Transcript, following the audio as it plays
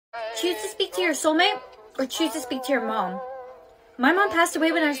Choose to speak to your soulmate or choose to speak to your mom? My mom passed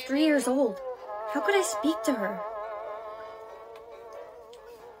away when I was 3 years old. How could I speak to her?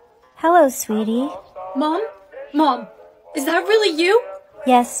 Hello, sweetie. Mom? Mom, is that really you?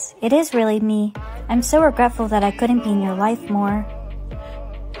 Yes, it is really me. I'm so regretful that I couldn't be in your life more.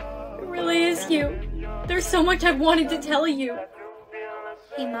 It really is you. There's so much I've wanted to tell you.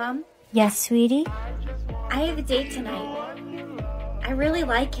 Hey, Mom? Yes, sweetie? I have a date tonight. I really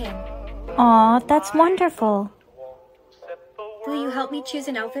like him. Aw, that's wonderful. Will you help me choose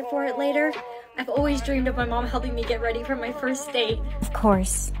an outfit for it later? I've always dreamed of my mom helping me get ready for my first date. Of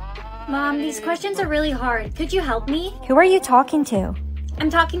course. Mom, these questions are really hard. Could you help me? Who are you talking to? I'm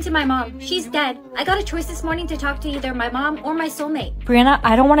talking to my mom. She's dead. I got a choice this morning to talk to either my mom or my soulmate. Brianna,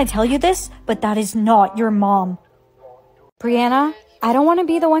 I don't want to tell you this, but that is not your mom. Brianna, I don't want to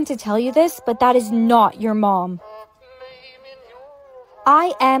be the one to tell you this, but that is not your mom.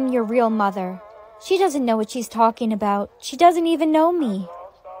 I am your real mother. She doesn't know what she's talking about. She doesn't even know me.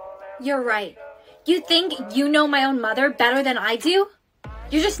 You're right. You think you know my own mother better than I do?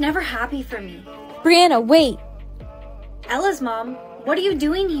 You're just never happy for me. Brianna, wait. Ella's mom, what are you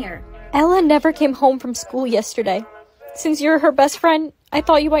doing here? Ella never came home from school yesterday. Since you're her best friend, I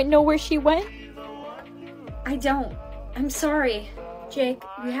thought you might know where she went. I don't. I'm sorry. Jake,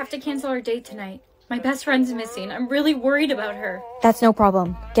 we have to cancel our date tonight. My best friend's missing. I'm really worried about her. That's no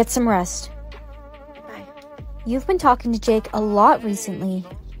problem. Get some rest. Bye. You've been talking to Jake a lot recently.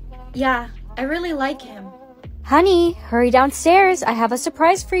 Yeah, I really like him. Honey, hurry downstairs. I have a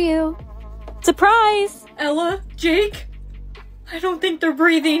surprise for you. Surprise! Ella? Jake? I don't think they're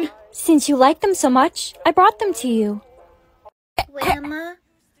breathing. Since you like them so much, I brought them to you. Grandma,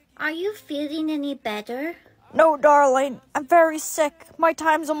 are you feeling any better? No, darling. I'm very sick. My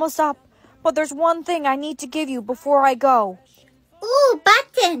time's almost up. But there's one thing I need to give you before I go. Ooh,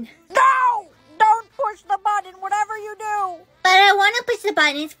 button! No! Don't push the button, whatever you do! But I want to push the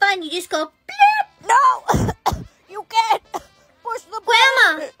button. It's fun. You just go bleep. No! You can't push the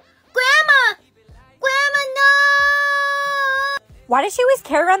Grandma! button! Grandma! Grandma, no! Why does she always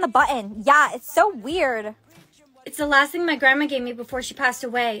carry around the button? Yeah, it's so weird. It's the last thing my grandma gave me before she passed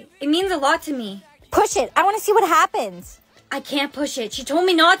away. It means a lot to me. Push it. I want to see what happens. I can't push it. She told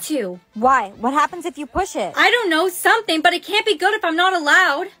me not to. Why? What happens if you push it? I don't know, something, but it can't be good if I'm not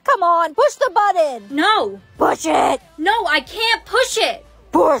allowed. Come on, push the button. No. Push it. No, I can't push it.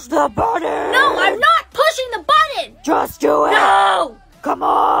 Push the button. No, I'm not pushing the button. Just do it. No. Come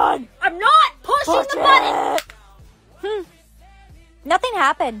on. I'm not pushing the button. Nothing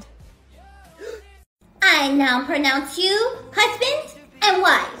happened. I now pronounce you husband and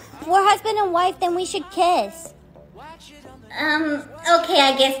wife. We're husband and wife, then we should kiss. Okay,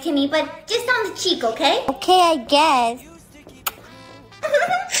 I guess, Timmy, but just on the cheek, okay? Okay, I guess.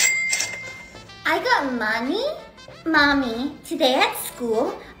 I got money? Mommy, today at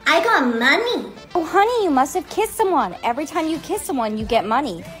school, I got money. Oh, honey, you must have kissed someone. Every time you kiss someone, you get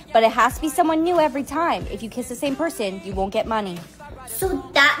money. But it has to be someone new every time. If you kiss the same person, you won't get money. So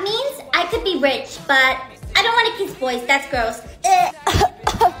that means I could be rich, but I don't want to kiss boys. That's gross.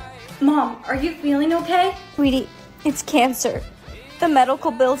 Mom, are you feeling okay? Sweetie, it's cancer. The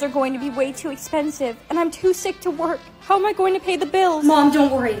medical bills are going to be way too expensive, and I'm too sick to work. How am I going to pay the bills? Mom,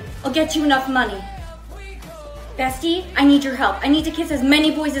 don't worry. I'll get you enough money. Bestie, I need your help. I need to kiss as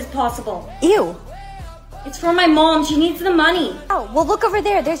many boys as possible. Ew. It's for my mom. She needs the money. Oh, well, look over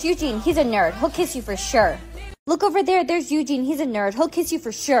there. There's Eugene. He's a nerd. He'll kiss you for sure. Look over there. There's Eugene. He's a nerd. He'll kiss you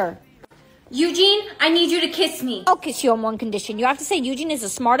for sure. Eugene, I need you to kiss me. I'll kiss you on one condition. You have to say Eugene is the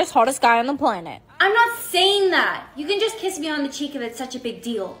smartest, hottest guy on the planet. I'm not saying that. You can just kiss me on the cheek if it's such a big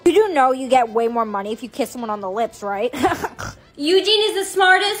deal. You do know you get way more money if you kiss someone on the lips, right? Eugene is the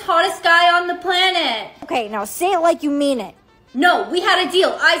smartest, hottest guy on the planet. Okay, now say it like you mean it. No, we had a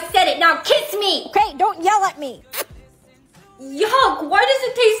deal. I said it. Now kiss me. Okay, don't yell at me. Yuck, why does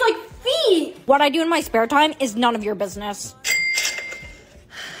it taste like feet? What I do in my spare time is none of your business.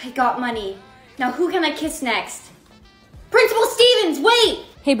 I got money. Now who can I kiss next? Principal Stevens, wait!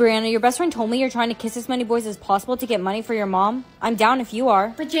 Hey, Brianna, your best friend told me you're trying to kiss as many boys as possible to get money for your mom. I'm down if you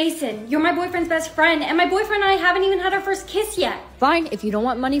are. But Jason, you're my boyfriend's best friend, and my boyfriend and I haven't even had our first kiss yet. Fine, if you don't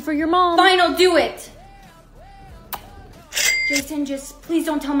want money for your mom. Fine, I'll do it. Jason, just please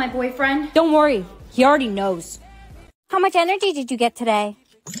don't tell my boyfriend. Don't worry, he already knows. How much energy did you get today?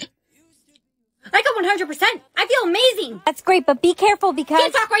 I got 100%. I feel amazing. That's great, but be careful because...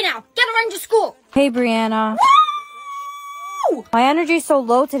 Can't talk right now. Get around to school. Hey, Brianna. Woo! My energy's so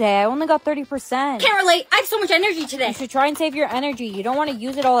low today. I only got 30%. Can't relate. I have so much energy today. You should try and save your energy. You don't want to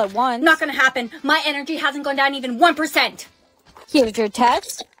use it all at once. Not gonna happen. My energy hasn't gone down even 1%. Here's your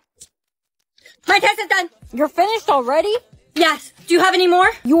test. My test is done. You're finished already? Yes. Do you have any more?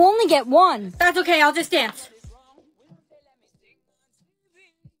 You only get one. That's okay. I'll just dance.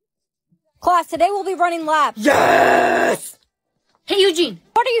 Class, today we'll be running laps. Yes! Hey, Eugene.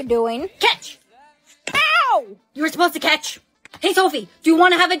 What are you doing? Catch. Ow! You were supposed to catch. Hey, Sophie. Do you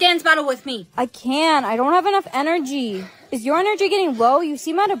want to have a dance battle with me? I can't. I don't have enough energy. Is your energy getting low? You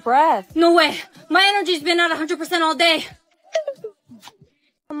seem out of breath. No way. My energy's been at 100% all day.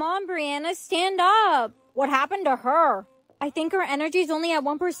 Come on, Brianna, stand up. What happened to her? I think her energy's only at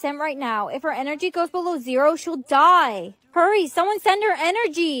 1% right now. If her energy goes below 0, she'll die. Hurry, someone send her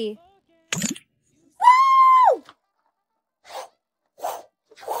energy. Woo!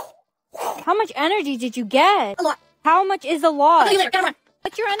 How much energy did you get? A lot. How much is a lot? I'll tell you later. Get on.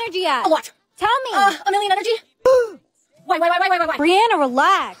 What's your energy at? A lot. Tell me. A million energy? Why? Brianna,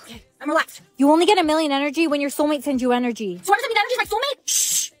 relax. Okay, I'm relaxed. You only get a million energy when your soulmate sends you energy. So what does that mean? Energy's my soulmate?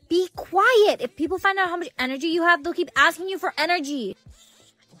 Shh. Be quiet. If people find out how much energy you have, they'll keep asking you for energy.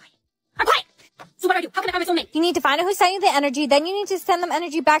 I'm quiet. So what do I do? How can I find my soulmate? You need to find out who's sending you the energy, then you need to send them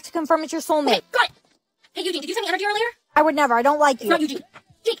energy back to confirm it's your soulmate. Okay, got it. Hey, Eugene, did you send me energy earlier? I would never. I don't like It's you. not Eugene.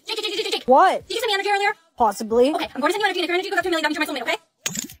 Jake. What? Did you send me energy earlier? Possibly. Okay, I'm going to send you energy, and if your energy goes up to a million, that means you're my soulmate, okay?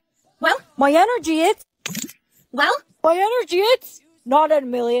 Well? My energy, it's... Well? My energy, it's... Not at a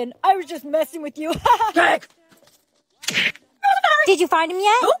million. I was just messing with you. Jake! Did you find him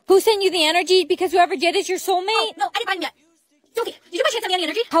yet? Who? Who sent you the energy? Because whoever did is your soulmate? Oh, no, I didn't find him yet. Sophie, did you by chance send me any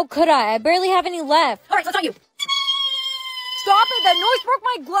energy? How could I? I barely have any left. Alright, so it's not you. Stop it! That noise broke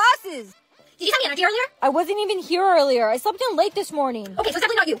my glasses! Did you send me energy earlier? I wasn't even here earlier. I slept in late this morning. Okay, so it's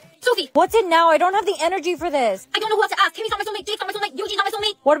definitely not you. Sophie, What's it now? I don't have the energy for this. I don't know who else to ask. Timmy's not my soulmate, Jake's not my soulmate, Eugene's not my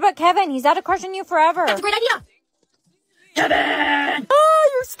soulmate. What about Kevin? He's had a crush on you forever. That's a great idea. Kevin! Ah,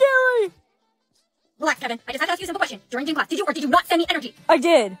 you're scary! Relax, Kevin. I just have to ask you a simple question. During gym class, did you or did you not send me energy? I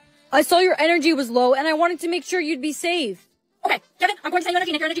did. I saw your energy was low, and I wanted to make sure you'd be safe. Okay, Kevin, I'm going to send you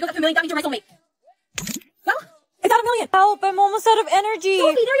energy, and if your energy goes up to a million, that means you're my soulmate. Well, It's at a million. Help, I'm almost out of energy.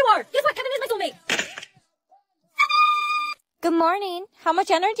 Sophie, there you are. Guess what? Kevin is my soulmate. Good morning. How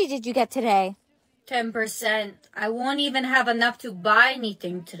much energy did you get today? 10%. I won't even have enough to buy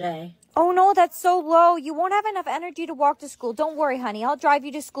anything today. Oh no, that's so low. You won't have enough energy to walk to school. Don't worry, honey. I'll drive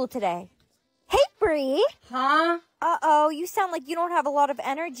you to school today. Hey, Bree. Huh? Uh-oh, you sound like you don't have a lot of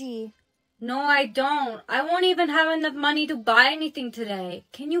energy. No, I don't. I won't even have enough money to buy anything today.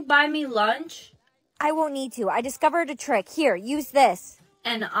 Can you buy me lunch? I won't need to. I discovered a trick. Here, use this.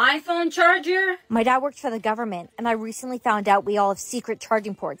 An iPhone charger? My dad works for the government, and I recently found out we all have secret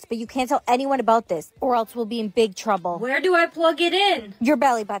charging ports, but you can't tell anyone about this, or else we'll be in big trouble. Where do I plug it in? Your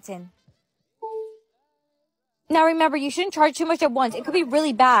belly button. Now remember, you shouldn't charge too much at once. It could be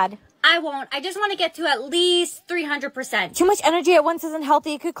really bad. I won't. I just want to get to at least 300%. Too much energy at once isn't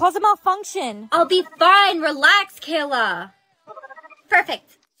healthy. It could cause a malfunction. I'll be fine. Relax, Kayla.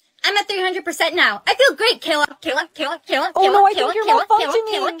 Perfect. I'm at 300% now. I feel great, Kayla. Kayla. Oh no, I think you're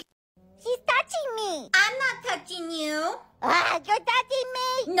malfunctioning. She's touching me. I'm not touching you. You're touching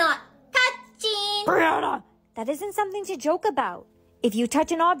me. Not touching. Brianna! That isn't something to joke about. If you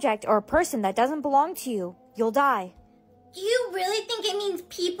touch an object or a person that doesn't belong to you, you'll die. Do you really think it means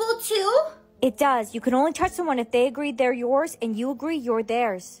people too? It does. You can only touch someone if they agree they're yours and you agree you're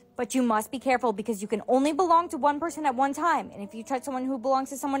theirs. But you must be careful because you can only belong to one person at one time. And if you touch someone who belongs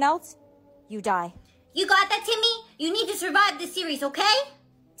to someone else, you die. You got that, Timmy? You need to survive this series, okay?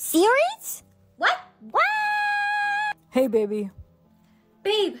 Series? What? What? Hey, baby.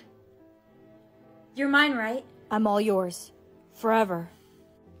 Babe. You're mine, right? I'm all yours. Forever.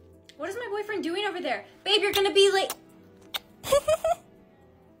 What is my boyfriend doing over there? Babe, you're gonna be late.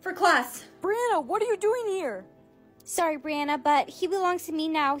 For class. Brianna, what are you doing here? Sorry, Brianna, but he belongs to me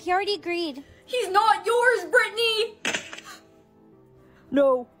now. He already agreed. He's not yours, Brittany!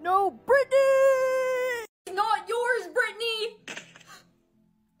 No, Brittany! He's not yours, Brittany!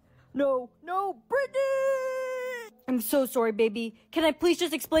 No, Brittany! I'm so sorry, baby. Can I please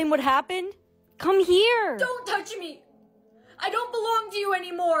just explain what happened? Come here! Don't touch me! I don't belong to you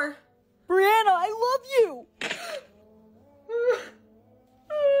anymore! Brianna, I love you!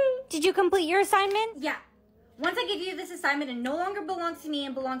 Did you complete your assignment? Yeah. Once I give you this assignment, it no longer belongs to me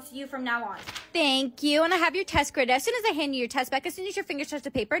and belongs to you from now on. Thank you, and I have your test grid. As soon as I hand you your test back, as soon as your fingers touch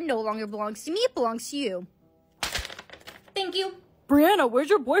the paper, it no longer belongs to me, it belongs to you. Thank you. Brianna, where's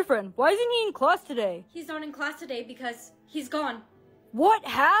your boyfriend? Why isn't he in class today? He's not in class today because he's gone. What?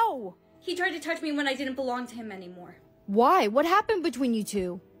 How? He tried to touch me when I didn't belong to him anymore. Why? What happened between you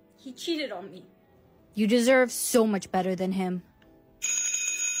two? He cheated on me. You deserve so much better than him.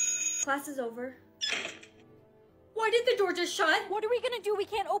 Class is over. Why did the door just shut? What are we gonna do? We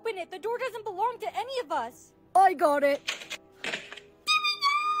can't open it. The door doesn't belong to any of us. I got it.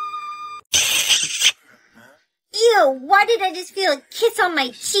 Ew, why did I just feel a kiss on my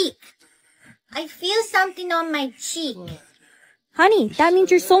cheek? I feel something on my cheek. Honey, that means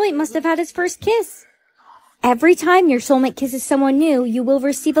your soulmate must have had his first kiss. Every time your soulmate kisses someone new, you will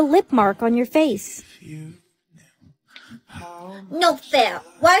receive a lip mark on your face. No fair.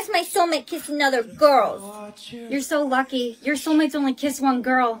 Why is my soulmate kissing other girls? You're so lucky. Your soulmates only kiss one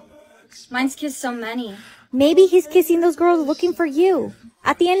girl. Mine's kissed so many. Maybe he's kissing those girls looking for you.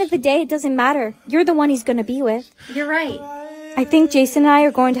 At the end of the day, it doesn't matter. You're the one he's gonna be with. You're right. I think Jason and I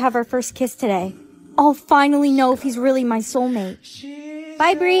are going to have our first kiss today. I'll finally know if he's really my soulmate.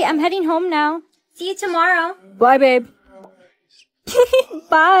 Bye, Bree. I'm heading home now. See you tomorrow. Bye, babe.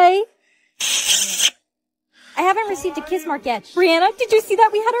 Bye. I haven't received a kiss mark yet. Brianna, did you see that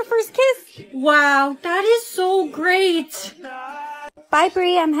we had our first kiss? Wow, that is so great. Bye,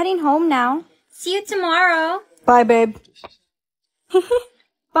 Bree. I'm heading home now. See you tomorrow. Bye, babe.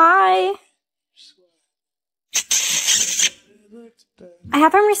 Bye. I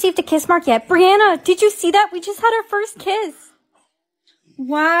haven't received a kiss mark yet. Brianna, did you see that? We just had our first kiss.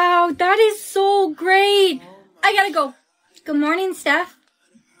 Wow, that is so great. I gotta go. Good morning, Steph.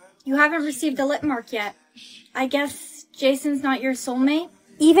 You haven't received a lip mark yet. I guess Jason's not your soulmate?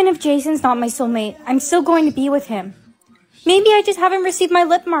 Even if Jason's not my soulmate, I'm still going to be with him. Maybe I just haven't received my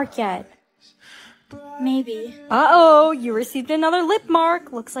lip mark yet. Maybe. Uh-oh, you received another lip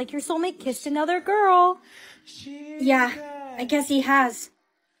mark. Looks like your soulmate kissed another girl. Yeah, I guess he has.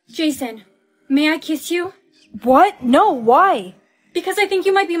 Jason, may I kiss you? What? No, why? Because I think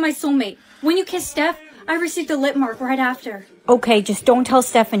you might be my soulmate. When you kissed Steph, I received a lip mark right after. Okay, just don't tell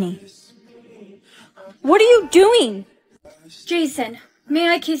Stephanie. What are you doing? Jason, may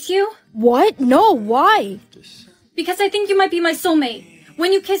I kiss you? What? No, why? Because I think you might be my soulmate.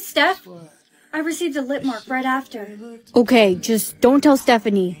 When you kissed Steph, I received a lip mark right after. Okay, just don't tell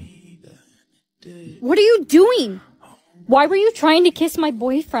Stephanie. What are you doing? Why were you trying to kiss my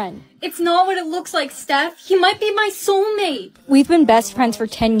boyfriend? It's not what it looks like, Steph. He might be my soulmate. We've been best friends for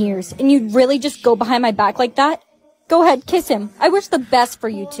 10 years, and you'd really just go behind my back like that? Go ahead, kiss him. I wish the best for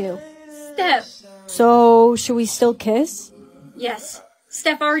you two. Steph. So, should we still kiss? Yes.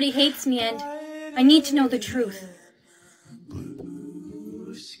 Steph already hates me and I need to know the truth.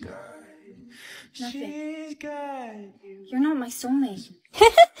 Nothing. You're not my soulmate.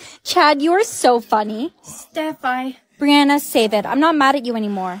 Chad, you're so funny. Steph, Brianna, save it. I'm not mad at you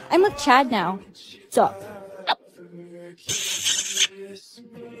anymore. I'm with Chad now. What's up?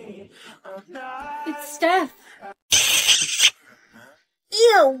 It's Steph.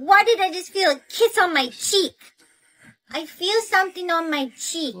 Ew, why did I just feel a kiss on my cheek? I feel something on my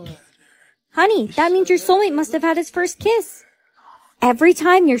cheek. Honey, that means your soulmate must have had his first kiss. Every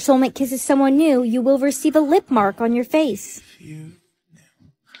time your soulmate kisses someone new, you will receive a lip mark on your face.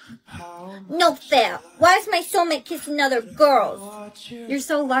 No fair. Why is my soulmate kissing other girls? You're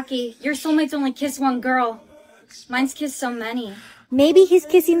so lucky. Your soulmates only kiss one girl. Mine's kissed so many. Maybe he's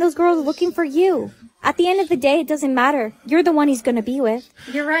kissing those girls looking for you. At the end of the day, it doesn't matter. You're the one he's gonna be with.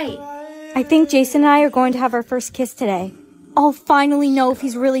 You're right. I think Jason and I are going to have our first kiss today. I'll finally know if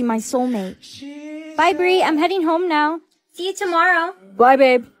he's really my soulmate. Bye, Bree. I'm heading home now. See you tomorrow. Bye,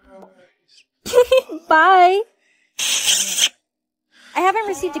 babe. Bye. I haven't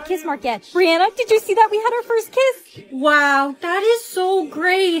received a kiss mark yet. Brianna, did you see that we had our first kiss? Wow, that is so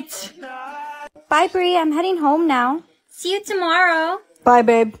great. Bye, Bree. I'm heading home now. See you tomorrow. Bye,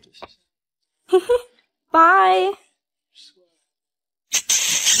 babe. Bye.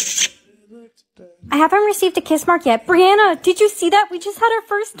 I haven't received a kiss mark yet. Brianna, did you see that? We just had our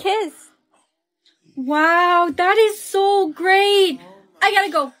first kiss. Wow, that is so great. I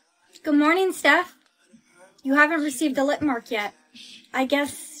gotta go. Good morning, Steph. You haven't received a lip mark yet. I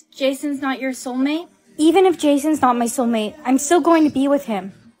guess Jason's not your soulmate? Even if Jason's not my soulmate, I'm still going to be with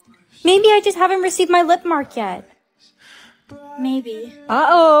him. Maybe I just haven't received my lip mark yet. Maybe.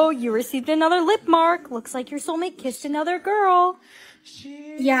 Uh-oh, you received another lip mark. Looks like your soulmate kissed another girl.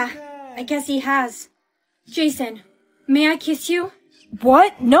 Yeah, I guess he has. Jason, may I kiss you?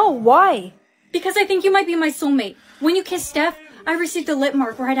 What? No, why? Because I think you might be my soulmate. When you kissed Steph, I received a lip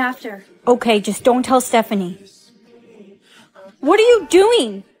mark right after. Okay, just don't tell Stephanie. What are you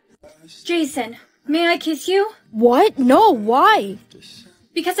doing? Jason, may I kiss you? What? No, why?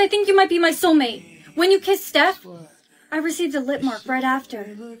 Because I think you might be my soulmate. When you kissed Steph, I received a lip mark right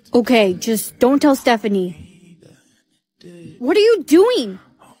after. Okay, just don't tell Stephanie. What are you doing?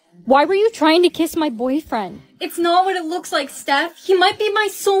 Why were you trying to kiss my boyfriend? It's not what it looks like, Steph. He might be my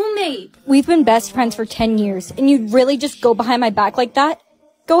soulmate. We've been best friends for 10 years, and you'd really just go behind my back like that?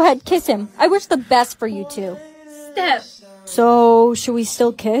 Go ahead, kiss him. I wish the best for you two. Steph. So, should we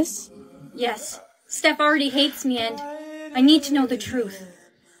still kiss? Yes. Steph already hates me and I need to know the truth.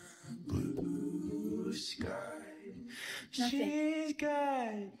 Nothing.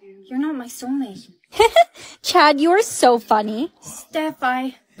 You're not my soulmate. Chad, you are so funny. Steph,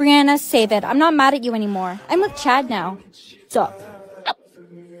 Brianna, save it. I'm not mad at you anymore. I'm with Chad now. What's up?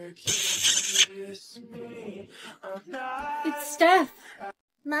 It's Steph.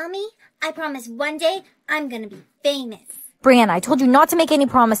 Mommy, I promise one day I'm gonna be famous. Brianna, I told you not to make any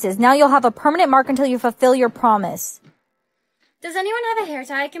promises. Now you'll have a permanent mark until you fulfill your promise. Does anyone have a hair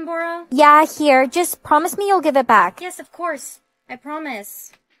tie I can borrow? Yeah, here. Just promise me you'll give it back. Yes, of course. I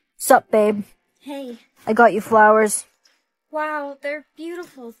promise. Sup, babe? Hey. I got you flowers. Wow, they're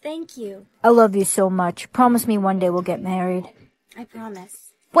beautiful. Thank you. I love you so much. Promise me one day we'll get married. I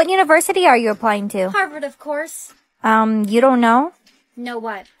promise. What university are you applying to? Harvard, of course. You don't know? Know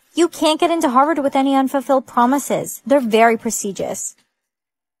what? You can't get into Harvard with any unfulfilled promises. They're very prestigious.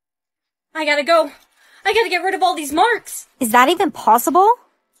 I gotta go. I gotta get rid of all these marks. Is that even possible?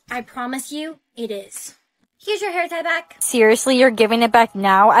 I promise you, it is. Here's your hair tie back. Seriously, you're giving it back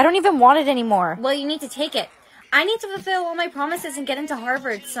now? I don't even want it anymore. Well, you need to take it. I need to fulfill all my promises and get into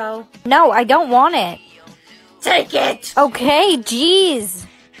Harvard, so... No, I don't want it. Take it! Okay, jeez.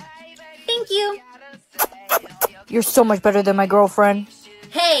 Thank you. You're so much better than my girlfriend.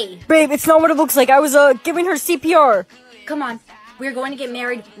 Hey! Babe, it's not what it looks like. I was, giving her CPR. Come on. We're going to get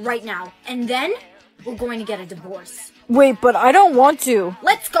married right now. And then, we're going to get a divorce. Wait, but I don't want to.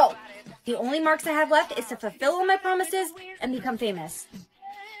 Let's go! The only marks I have left is to fulfill all my promises and become famous.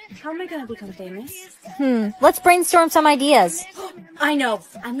 How am I gonna become famous? Let's brainstorm some ideas. I know.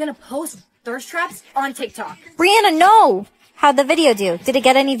 I'm gonna post thirst traps on TikTok. Brianna, no! How'd the video do? Did it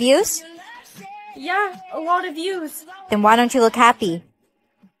get any views? Yeah, a lot of views. Then why don't you look happy?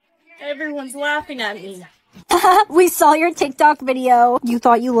 Everyone's laughing at me. We saw your TikTok video. You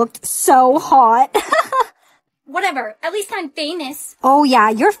thought you looked so hot. Whatever. At least I'm famous. Oh yeah,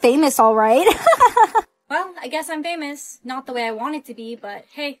 you're famous, all right. Well, I guess I'm famous. Not the way I want it to be, but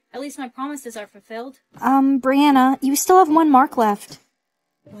hey, at least my promises are fulfilled. Brianna, you still have one mark left.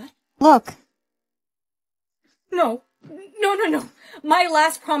 What? Look. No. No. My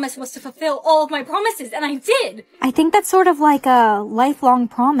last promise was to fulfill all of my promises, and I did. I think that's sort of like a lifelong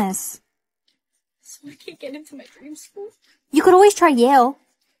promise. So I can't get into my dream school? You could always try Yale.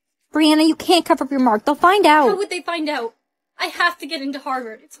 Brianna, you can't cover up your mark. They'll find out. How would they find out? I have to get into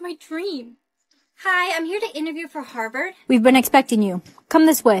Harvard. It's my dream. Hi, I'm here to interview for Harvard. We've been expecting you. Come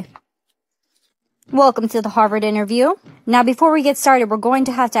this way. Welcome to the Harvard interview. Now, before we get started, we're going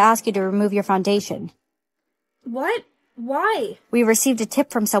to have to ask you to remove your foundation. What? Why? We received a tip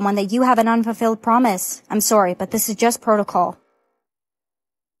from someone that you have an unfulfilled promise. I'm sorry, but this is just protocol.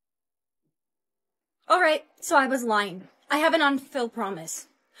 Alright, so I was lying. I have an unfulfilled promise.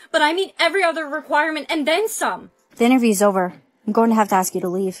 But I meet every other requirement and then some. The interview's over. I'm going to have to ask you to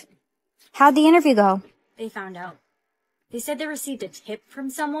leave. How'd the interview go? They found out. They said they received a tip from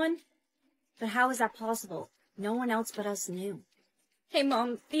someone. But how is that possible? No one else but us knew. Hey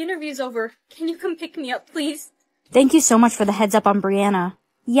Mom, the interview's over. Can you come pick me up, please? Thank you so much for the heads up on Brianna.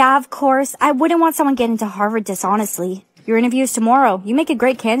 Yeah, of course. I wouldn't want someone getting into Harvard dishonestly. Your interview is tomorrow. You make a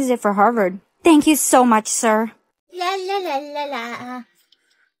great candidate for Harvard. Thank you so much, sir. La la la la la.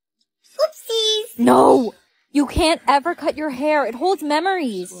 Oopsies. No! You can't ever cut your hair. It holds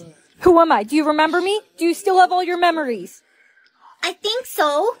memories. Who am I? Do you remember me? Do you still have all your memories? I think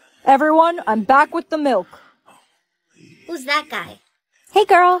so. Everyone, I'm back with the milk. Who's that guy? Hey,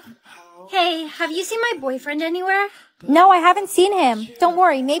 girl. Hey, have you seen my boyfriend anywhere? No, I haven't seen him. Don't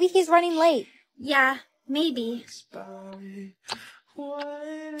worry. Maybe he's running late. Yeah, maybe.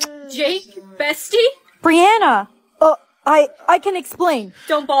 Jake? Bestie? Brianna! I can explain.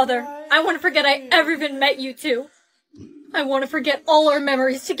 Don't bother. I want to forget I ever even met you two. I want to forget all our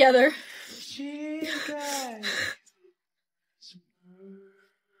memories together.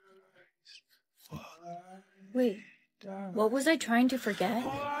 Wait, what was I trying to forget?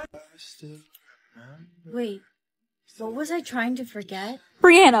 Wait, what was I trying to forget?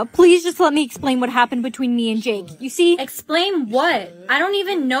 Brianna, please just let me explain what happened between me and Jake. You see? Explain what? I don't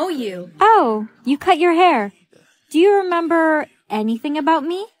even know you. Oh, you cut your hair. Do you remember anything about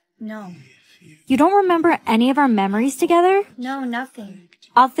me? No. You don't remember any of our memories together? No, nothing.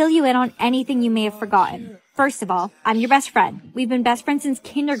 I'll fill you in on anything you may have forgotten. First of all, I'm your best friend. We've been best friends since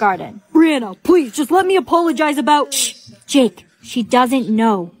kindergarten. Brianna, please, just let me apologize about... Shh! Jake, she doesn't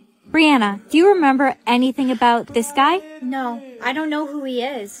know. Brianna, do you remember anything about this guy? No, I don't know who he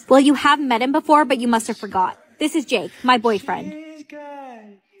is. Well, you have met him before, but you must have forgot. This is Jake, my boyfriend.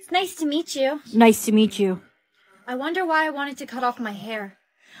 It's nice to meet you. Nice to meet you. I wonder why I wanted to cut off my hair.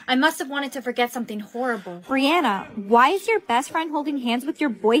 I must have wanted to forget something horrible. Brianna, why is your best friend holding hands with your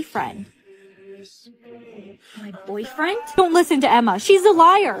boyfriend? My boyfriend? Don't listen to Emma. She's a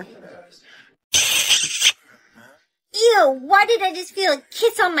liar. Ew, why did I just feel a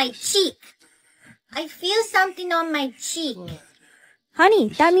kiss on my cheek? I feel something on my cheek. Honey,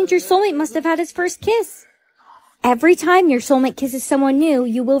 that means your soulmate must have had his first kiss. Every time your soulmate kisses someone new,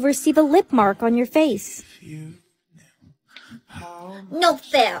 you will receive a lip mark on your face. No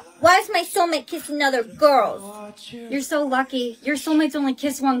fair. Why is my soulmate kissing other girls? You're so lucky. Your soulmates only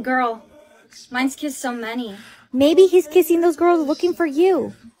kiss one girl. Mine's kissed so many. Maybe he's kissing those girls looking for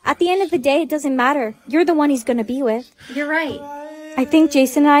you. At the end of the day, it doesn't matter. You're the one he's gonna be with. You're right. I think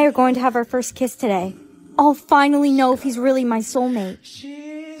Jason and I are going to have our first kiss today. I'll finally know if he's really my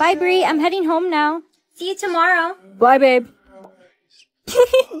soulmate. Bye, Bree. I'm heading home now. See you tomorrow. Bye, babe.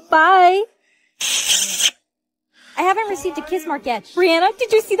 Bye. I haven't received a kiss mark yet. Brianna,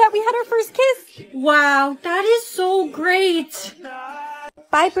 did you see that we had our first kiss? Wow, that is so great.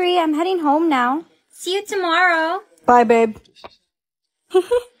 Bye, Bree. I'm heading home now. See you tomorrow. Bye, babe.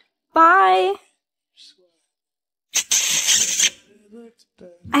 Bye.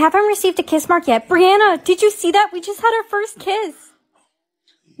 I haven't received a kiss mark yet. Brianna, did you see that? We just had our first kiss.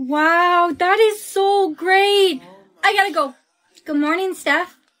 Wow, that is so great. I gotta go. Good morning,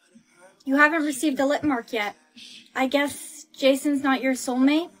 Steph. You haven't received a lip mark yet. I guess Jason's not your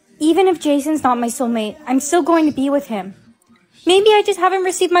soulmate? Even if Jason's not my soulmate, I'm still going to be with him. Maybe I just haven't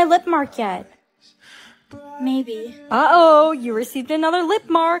received my lip mark yet. Maybe. Uh-oh, you received another lip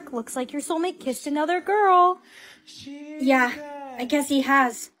mark. Looks like your soulmate kissed another girl. Yeah, I guess he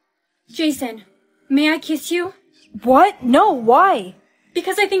has. Jason, may I kiss you? What? No, why?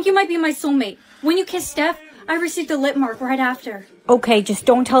 Because I think you might be my soulmate. When you kissed Steph, I received a lip mark right after. Okay, just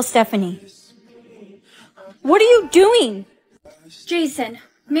don't tell Stephanie. What are you doing? Jason,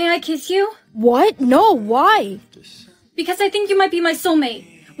 may I kiss you? What? No, why? Because I think you might be my soulmate.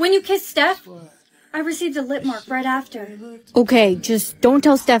 When you kissed Steph, I received a lip mark right after. Okay, just don't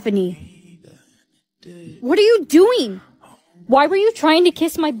tell Stephanie. What are you doing? Why were you trying to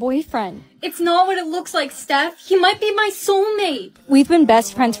kiss my boyfriend? It's not what it looks like, Steph. He might be my soulmate. We've been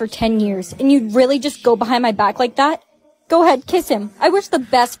best friends for 10 years, and you'd really just go behind my back like that? Go ahead, kiss him. I wish the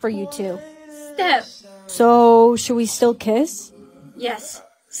best for you two. Steph. So, should we still kiss? Yes.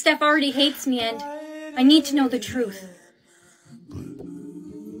 Steph already hates me and I need to know the truth.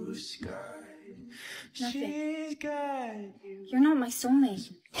 Nothing. You're not my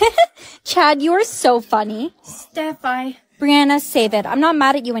soulmate. Chad, you're so funny. Steph, Brianna, save it. I'm not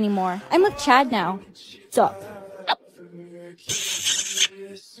mad at you anymore. I'm with Chad now. What's up?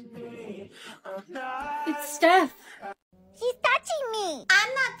 It's Steph. He's touching me. I'm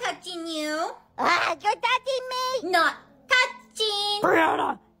not touching you. You're touching me. Not touching.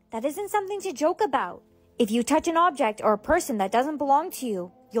 Brianna! That isn't something to joke about. If you touch an object or a person that doesn't belong to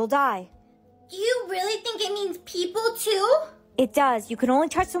you, you'll die. Do you really think it means people too? It does. You can only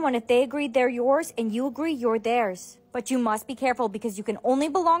touch someone if they agree they're yours and you agree you're theirs. But you must be careful because you can only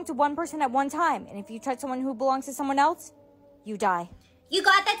belong to one person at one time. And if you touch someone who belongs to someone else, you die. You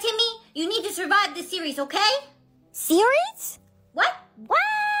got that, Timmy? You need to survive this series, okay? Series? What? What?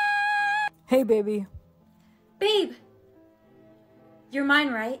 Hey, baby. Babe. You're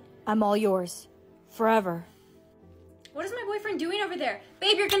mine, right? I'm all yours. Forever. What is my boyfriend doing over there?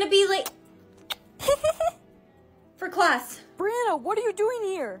 Babe, you're gonna be late. For class. Brianna, what are you doing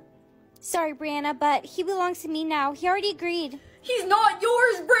here? Sorry, Brianna, but he belongs to me now. He already agreed. He's not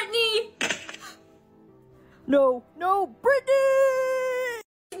yours, Brittany! No, Brittany!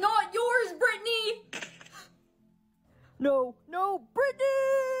 He's not yours, Brittany! No,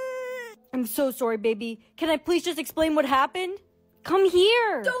 Brittany! I'm so sorry, baby. Can I please just explain what happened? Come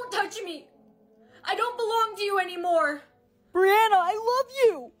here! Don't touch me! I don't belong to you anymore! Brianna, I love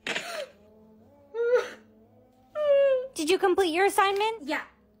you! Did you complete your assignment? Yeah.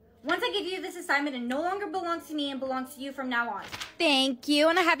 Once I give you this assignment, it no longer belongs to me and belongs to you from now on. Thank you,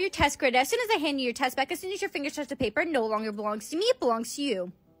 and I have your test grid. As soon as I hand you your test back, as soon as your fingers touch the paper, it no longer belongs to me, it belongs to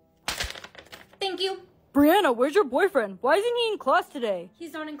you. Thank you. Brianna, where's your boyfriend? Why isn't he in class today?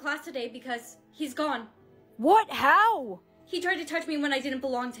 He's not in class today because he's gone. What? How? He tried to touch me when I didn't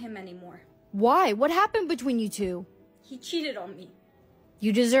belong to him anymore. Why? What happened between you two? He cheated on me.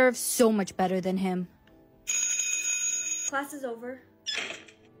 You deserve so much better than him. Class is over.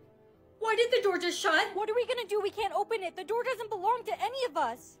 Why did the door just shut? What are we gonna do? We can't open it. The door doesn't belong to any of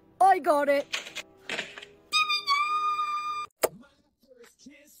us. I got it.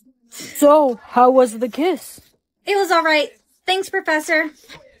 So, how was the kiss? It was alright. Thanks, Professor.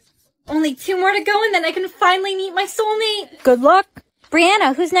 Only 2 more to go and then I can finally meet my soulmate. Good luck.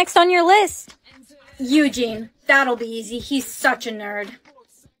 Brianna, who's next on your list? Eugene. That'll be easy. He's such a nerd.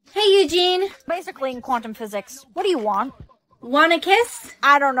 Hey, Eugene. Basically in quantum physics. What do you want? Want a kiss?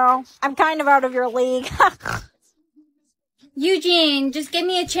 I don't know. I'm kind of out of your league. Eugene, just give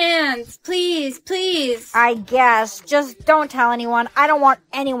me a chance. Please, please. I guess. Just don't tell anyone. I don't want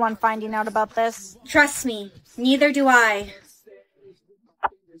anyone finding out about this. Trust me. Neither do I.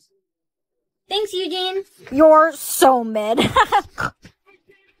 Thanks, Eugene. You're so mid.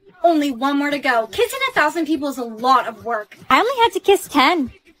 Only 1 more to go. Kissing 1,000 people is a lot of work. I only had to kiss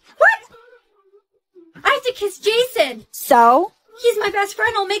 10. What? I have to kiss Jason. So? He's my best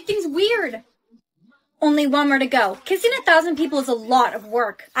friend. I'll make things weird. Only 1 more to go. Kissing 1,000 people is a lot of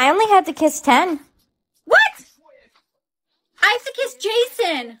work. I only had to kiss 10. What? I have to kiss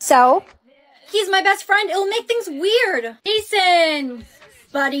Jason. So? He's my best friend. It'll make things weird. Jason.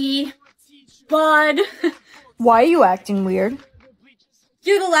 Buddy. Bud. Why are you acting weird?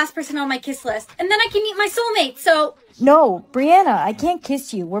 You're the last person on my kiss list. And then I can meet my soulmate, so... No, Brianna, I can't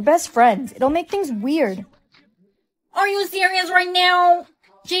kiss you. We're best friends. It'll make things weird. Are you serious right now?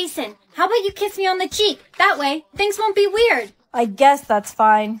 Jason, how about you kiss me on the cheek? That way, things won't be weird. I guess that's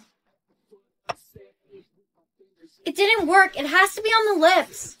fine. It didn't work. It has to be on the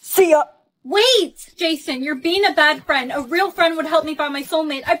lips. See ya! Wait! Jason, you're being a bad friend. A real friend would help me find my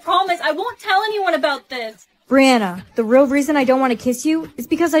soulmate. I promise I won't tell anyone about this. Brianna, the real reason I don't want to kiss you is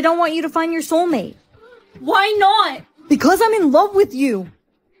because I don't want you to find your soulmate. Why not? Because I'm in love with you.